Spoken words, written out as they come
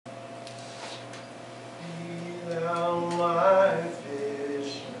thou my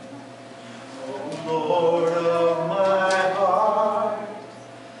vision, O Lord of my heart.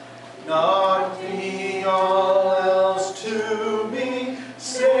 Not be all else to me,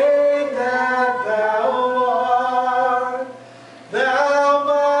 save that thou art. Thou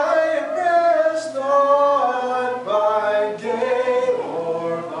my best thought by day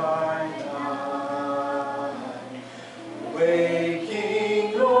or by night,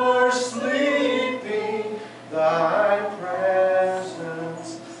 waking or sleeping, thy presence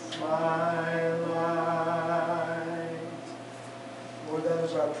my light. Lord, that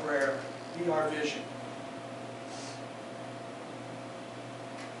is our prayer. Be our vision.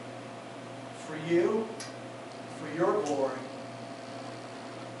 For you, for your glory.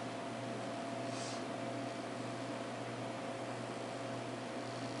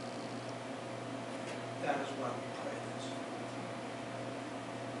 That is why we pray this.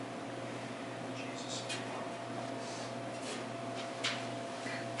 In Jesus' name.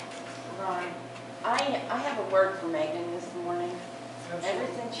 Ron, I have a word for Megan this morning. Absolutely.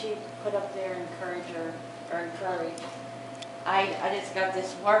 Everything she put up there, encourage her, or encourage. I just got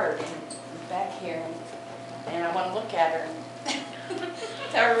this word back here, and I want to look at her and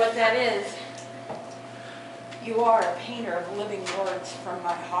tell her what that is. You are a painter of living words from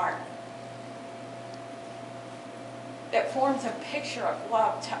my heart that forms a picture of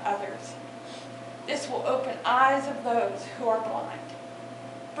love to others. This will open eyes of those who are blind,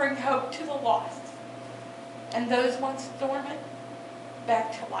 bring hope to the lost, and those once dormant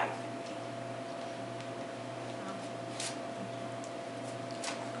back to life.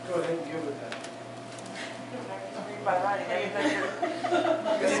 Go ahead and give it that. Read my writing.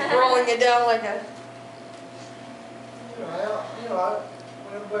 Just rolling it down like a...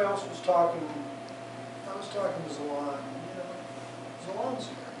 When everybody else was talking, I was talking to Zalon. Zalon's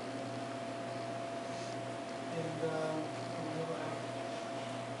here.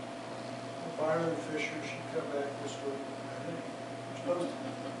 And Byron Fisher should come back this week. I think we're supposed to.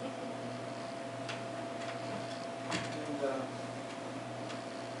 And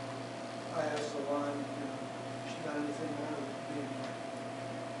I asked Zalon, she got anything out of the meeting?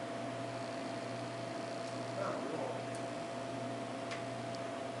 Not really.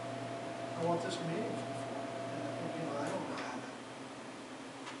 I want this meeting for. And I don't know how to.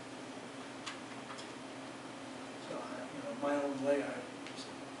 So my own way, I just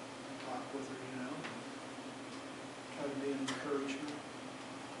talk with her, try to be an encouragement.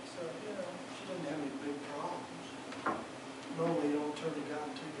 So, she didn't have any big problems. Normally, you don't turn to God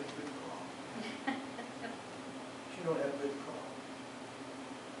until you get a big problem. She don't have big problems.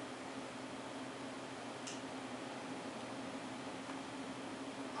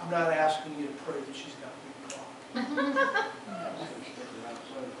 I'm not asking you to pray that she's got big problems.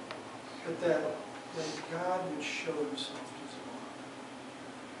 But that God would show himself to Zalon.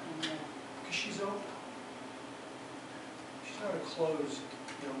 Because she's open. She's not a closed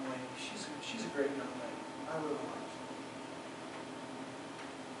young lady. She's a great young lady. I really like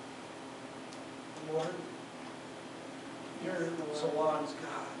her. Lord, you're Zalon's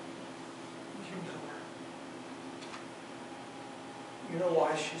God. You know her. You know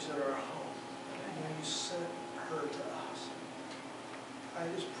why she's at our home. And you sent her to us. I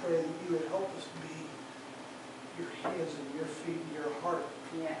just pray that you would help us be your hands and your feet and your heart.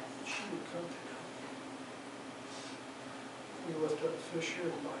 Yes. That she would come to know you. We lift up Fisher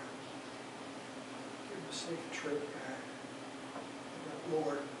and Byron. Give them a safe trip back. And that,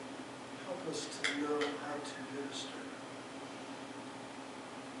 Lord, help us to know how to minister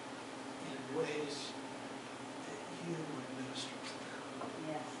in ways that you would minister to them.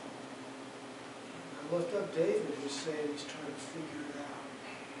 Yes. And I lift up David, who's saying he's trying to figure it out.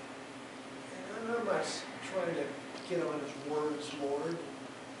 And I'm not trying to get on his words, Lord.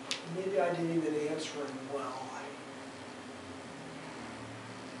 Maybe I didn't even answer him well.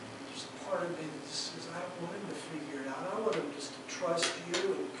 There's a part of me that just says, I want him to figure it out. I want him just to trust you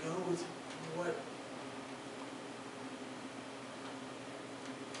and go with what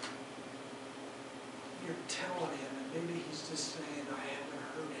you're telling him. And maybe he's just saying, I haven't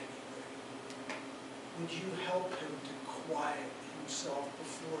heard anything. Would you help him to quiet himself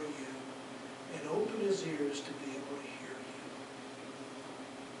before you and open his ears to be able to hear you?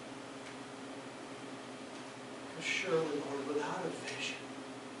 Because surely, Lord, without a vision,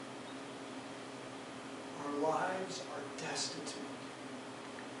 our lives are destitute.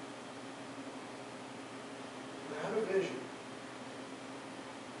 Without a vision,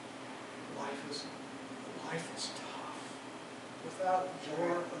 life is tough. Without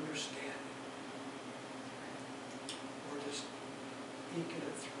your understanding, we're just eking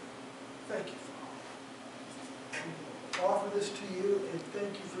it through. Thank you, Father. offer this to you and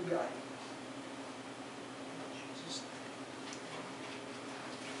thank you for guiding.